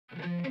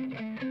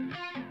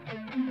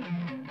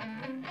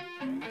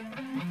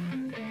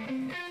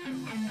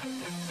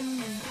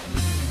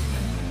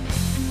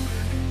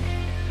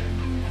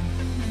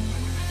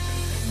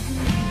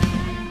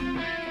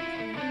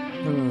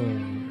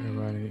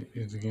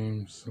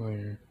Game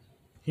Slayer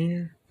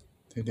here.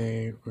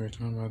 Today we're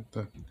talking about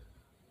the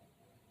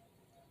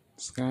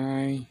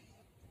Sky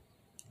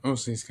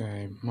OC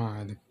Sky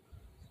mod.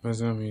 But it's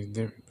gonna be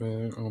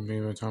we're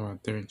talking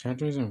about different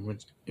chapters and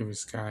which every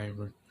sky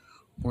we're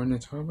going to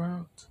talk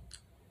about.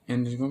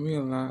 And there's gonna be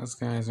a lot of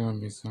skies I'm gonna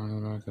be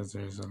talking about because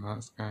there's a lot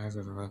of skies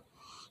there's a lot.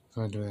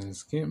 So I do that in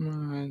skip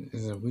mod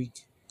is a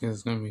week because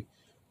it's gonna be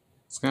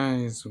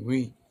Sky's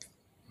week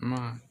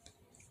mod.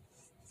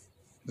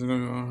 It's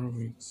gonna be all her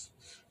weeks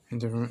and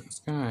different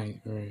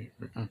sky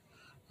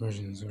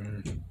versions of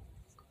her.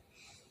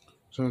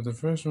 So the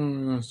first one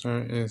we're gonna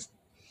start is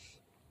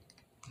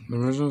the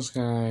original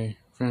Sky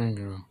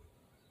Fangirl.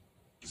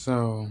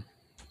 So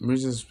we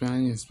just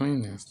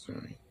explain that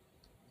story.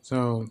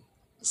 So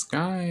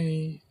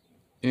Sky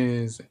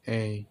is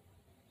a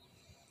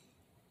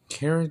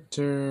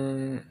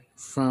character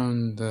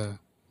from the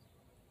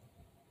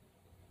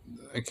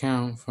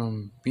account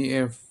from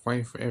BF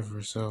Fight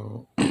Forever.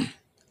 So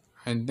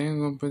I think I'm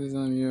gonna put this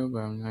on video, but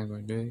I'm not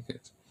gonna do it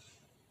because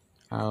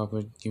I'll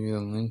give you the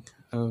link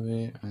of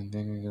it. I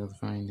think I gotta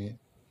find it.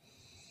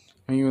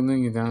 I'm gonna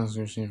link it down in the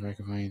description if I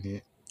can find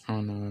it. I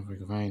don't know if I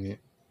can find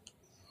it.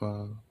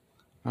 Well,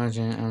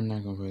 I'm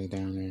not gonna put it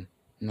down there.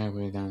 I'm not gonna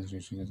put it down in the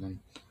description because I'm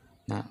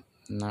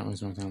not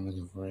wasting my time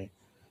looking for it.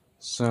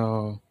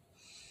 So,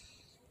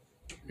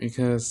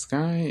 because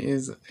Sky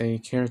is a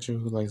character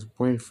who likes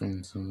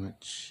boyfriends so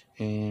much,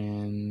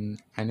 and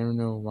I never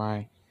know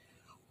why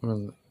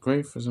we're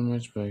great for so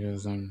much, but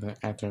because I'm the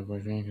actor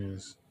boyfriend,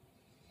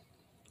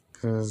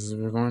 because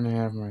we're going to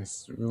have my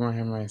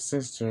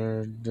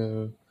sister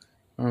do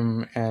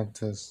add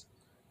this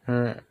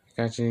her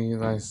actually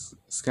likes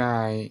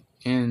Sky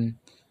in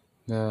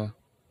the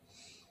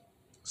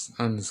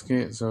on the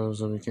skit, so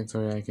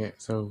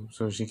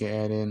she can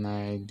add in.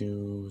 I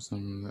do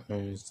some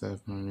other stuff.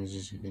 My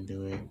musician can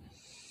do it,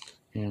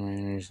 and my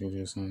nurse can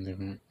do something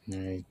different.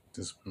 And I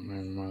just put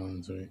my model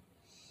into it.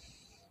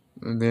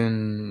 And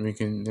then we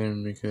could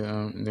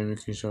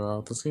show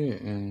out the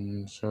skit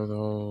and show the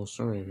whole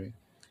story of it.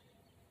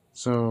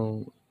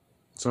 So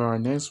our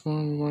next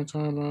one we're going to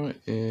talk about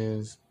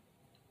is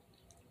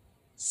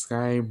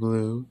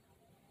Skyblue.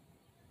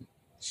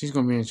 She's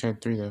gonna be in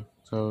chapter 3 though.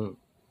 So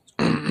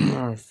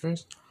our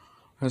second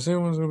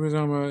one's gonna be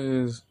talking about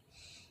is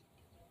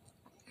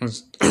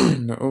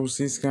the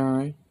OC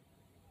Sky.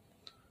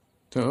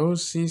 The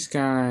OC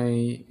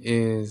Sky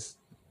is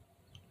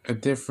a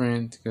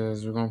different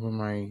because we're gonna put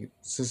my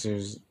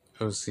sister's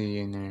OC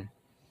in there.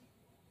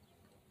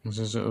 My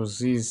sister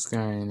OC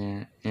Sky in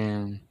there,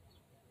 and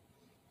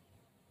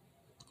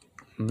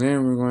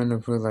then we're going to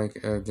put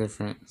like a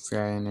different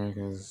sky in there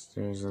because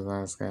there's a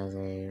lot of skies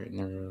I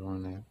never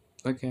want to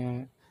look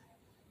at.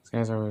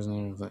 Skies I always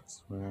never look,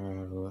 but I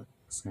have a look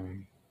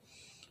sky.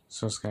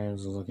 So Sky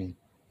was looking.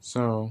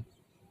 So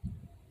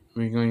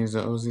we're gonna use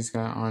the OC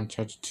Sky on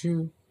chapter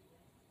 2,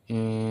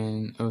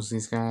 and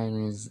OC Sky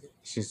means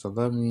she still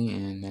love me,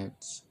 and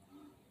that's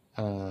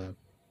a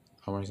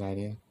worst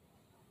idea.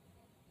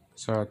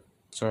 So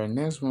our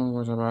next one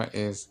we're talking about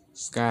is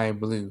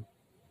Skyblue.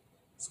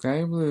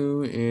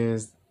 Skyblue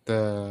is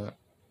the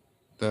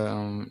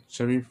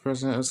chubby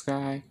person of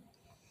Sky,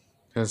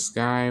 because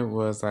Sky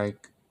was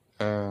like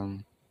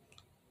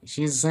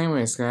she's the same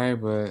way as Sky,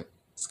 but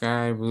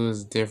Skyblue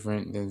is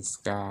different than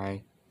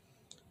Sky.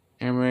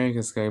 Anyway,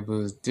 because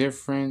Skyblue is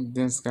different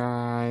than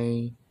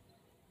Sky,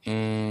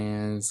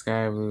 and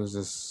Skyblue is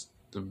just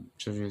the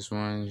trickiest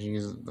one.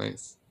 She's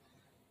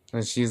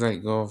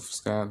like go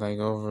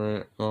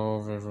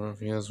over for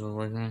heels for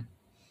boyfriend,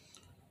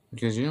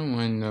 because you don't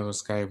want to know what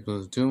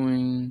Skyblue's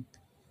doing.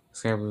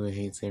 Skyblue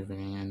hates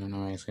everything. I don't know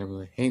why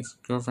Skyblue hates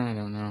girlfriend. I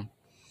don't know.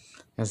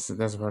 That's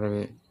part of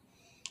it.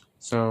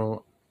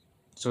 So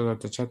that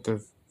the chapter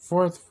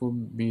 4th will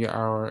be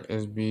I'm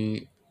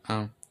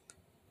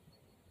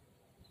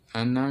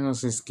not gonna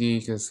say Ski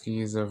because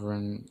Ski is over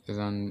and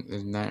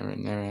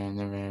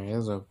never had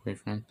his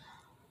boyfriend.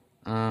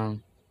 How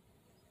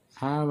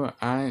about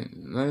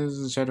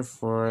let's chapter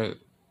 4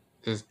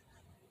 is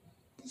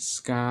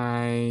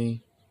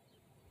Sky.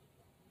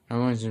 I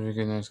want you to be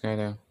good at Sky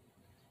though.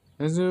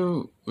 Let's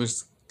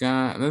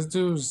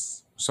do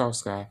Soft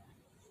Sky.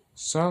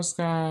 Soft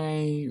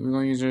Sky, we're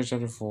gonna use her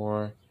chapter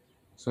 4.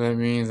 So that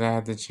means I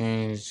have to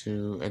change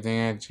I think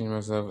I have to change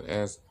myself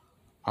as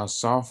a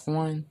soft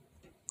one.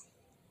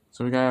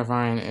 So we gotta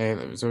find a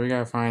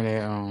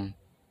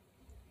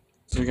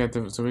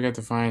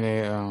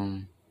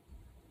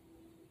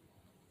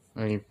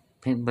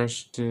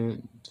paintbrush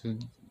to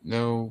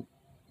know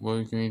what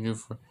we can do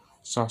for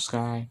Soft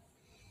Sky.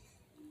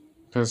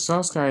 Because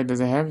Soft Sky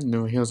doesn't have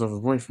no heels over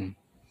boyfriend.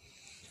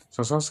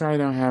 So Soft Sky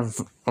don't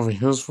have over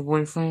heels for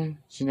boyfriend.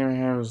 She never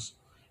have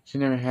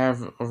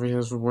over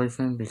heels for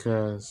boyfriend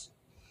because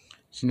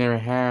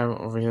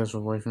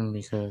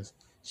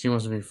she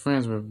wants to be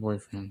friends with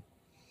boyfriend.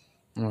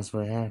 And that's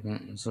what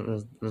happened. So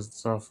it was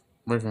soft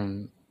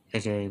boyfriend,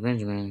 aka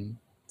Benjamin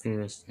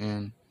Fierce,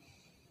 and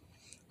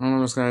I don't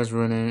know what Sky's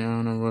real name. I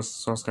don't know what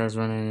Soft Sky's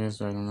real name is.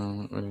 So I don't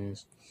know what it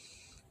is.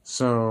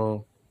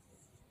 So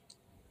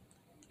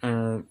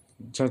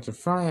chapter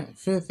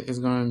 5 is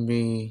going to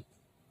be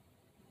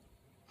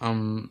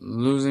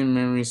losing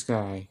memory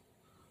sky.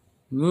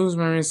 Lose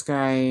memory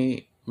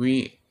sky.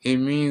 It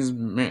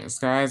means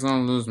Sky is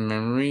gonna lose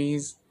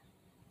memories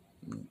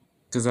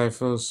because I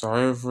feel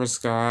sorry for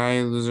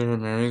Sky losing her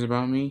memories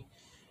about me,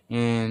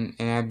 and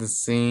I had to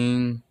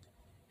sing.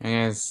 I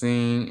gotta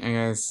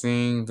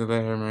sing to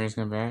let her memories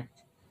come back,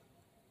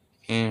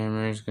 and her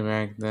memories come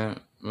back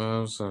that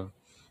well, so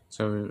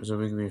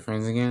we can be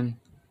friends again.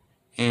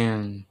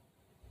 And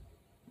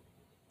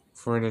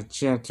for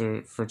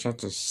chapter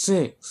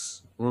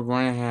 6, we're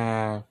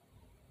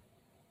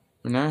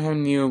not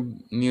having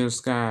Neo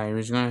Sky. We're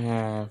just gonna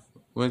have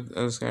what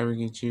other Sky we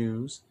can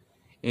choose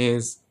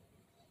is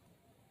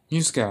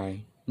New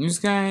Sky. New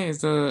Sky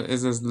is a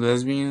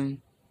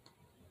lesbian.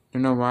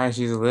 Don't know why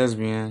she's a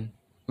lesbian.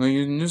 We're gonna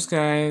use New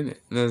Sky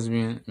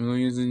lesbian. We're gonna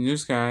use the New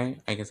Sky.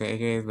 I can say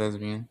AKA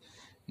lesbian.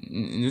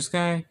 New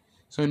Sky.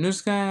 So New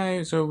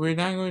Sky. So we're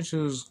not going to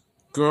choose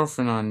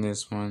girlfriend on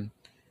this one.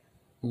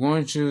 We're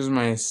going to choose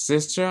my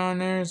sister on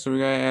there. So we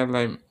gotta add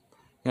like,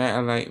 we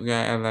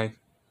gotta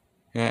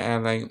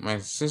add like my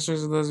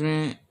sister's a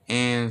lesbian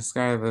and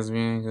Sky is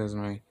lesbian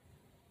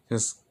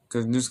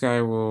because New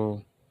Sky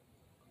will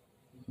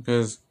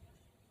because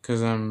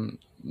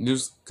New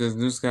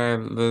Sky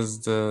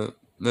was the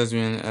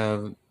lesbian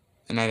of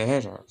the Night of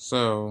Hedgehog.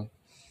 So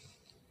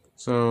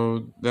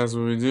that's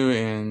what we do,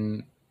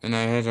 and the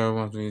Night of Hedgehog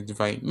wants me to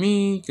fight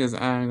me because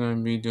I'm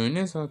gonna be doing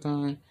this all the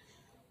time,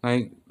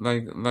 like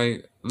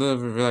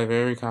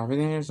very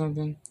confident or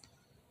something,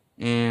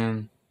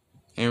 and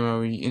how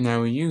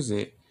we use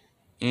it,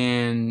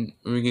 and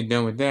when we get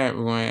done with that,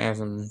 we're gonna add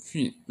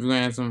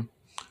some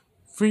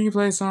free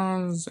play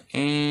songs,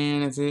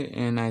 and that's it.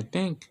 And I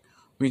think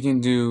we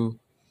can do.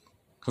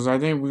 Because I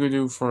think we're going to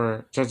do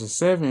for chapter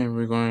 7,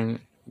 we're going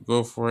to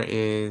go for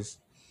is,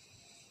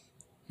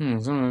 some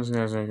of those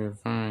guys I could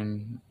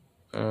find,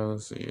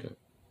 let's see,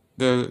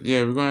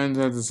 we're going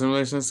to have the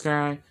Simulation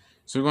Sky,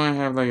 so we're going to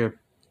have like a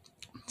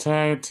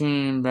tag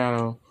team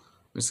battle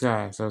with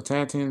Sky, so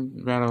tag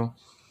team battle,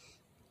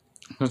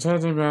 so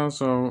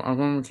I'm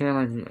going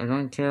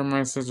to carry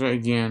my sister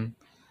again,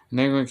 and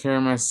then I'm going to carry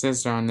my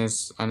sister on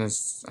this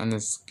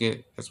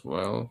skit as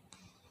well,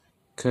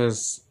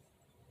 because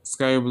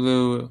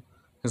Skyblue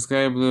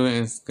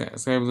and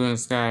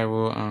Sky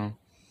will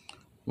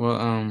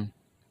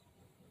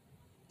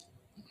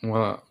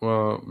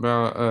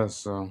battle us.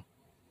 So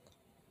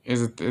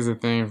is a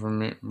thing for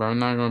me, but I'm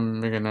not gonna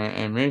make an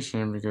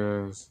animation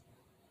because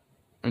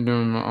I'm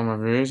doing all my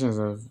variations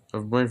of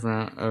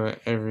boyfriend of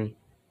every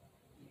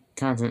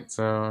content.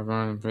 So I'm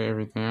going to put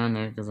everything on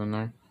there because I'm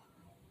not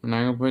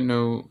gonna put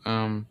no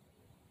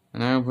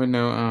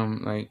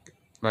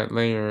like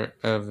layer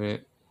of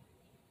it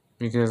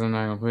because I'm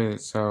not gonna put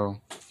it. So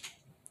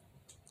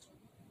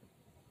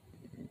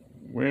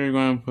we're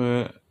gonna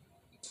put.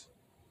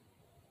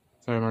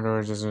 Sorry, my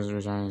daughter just was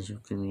trying to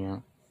creep me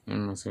out.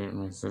 And my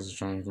sister's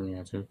trying to creep me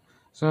out too.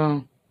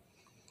 So,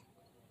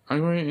 I'm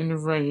going to end it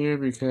right here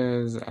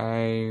because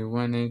I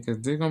wanted,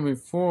 because there's going to be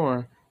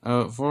four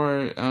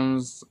free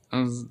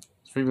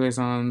play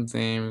songs,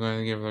 and we're going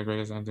to give a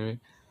greatest song to it.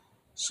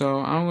 So,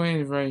 I'm going to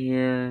end it right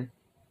here.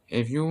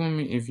 If you want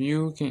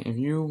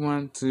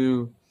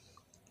to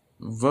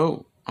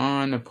vote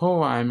on the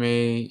poll I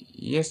made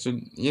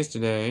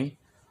yesterday,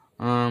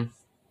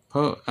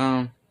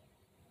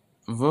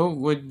 vote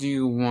what do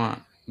you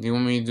want? Do you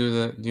want me to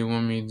do a do you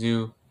want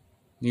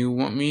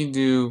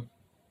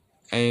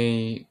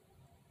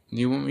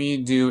me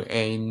to do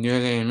a new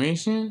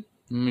animation?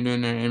 You want me to do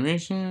another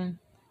animation?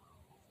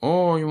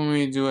 Or you want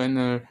me to do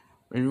another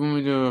if you want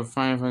me to do a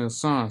Fire Fire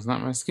songs,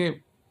 not my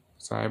skip.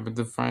 Sorry, but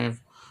the Fire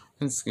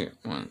and skip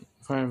one.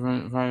 Fire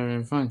and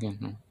Funkin'.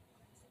 No.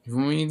 If you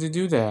want me to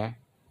do that,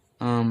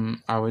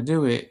 I would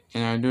do it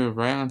and I would do it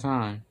right on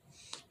time.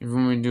 If you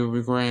want me to do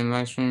recording and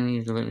live streaming,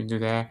 you can let me do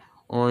that.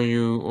 Or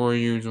you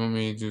just want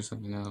me to do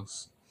something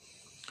else.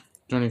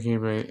 Join the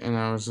keyboard, and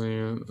I will see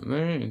you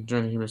later.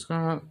 Join the keyboard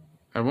squad.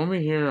 I won't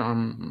be here. I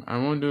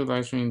won't do a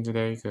live stream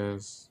today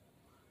because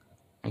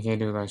I can't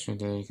do a live stream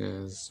today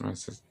because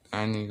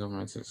I need to go to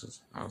my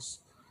sister's house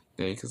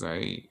today because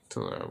I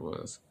told her I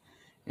was.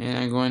 And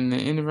I'm going to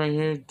end it right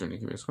here. Join the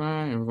keyboard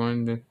squad, and we're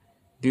going to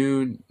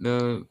do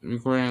the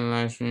recording and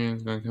live stream.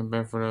 It's going to come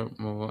back for the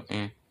mobile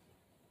and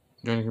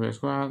join the keyboard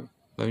squad.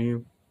 Love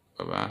you.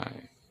 Bye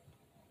bye.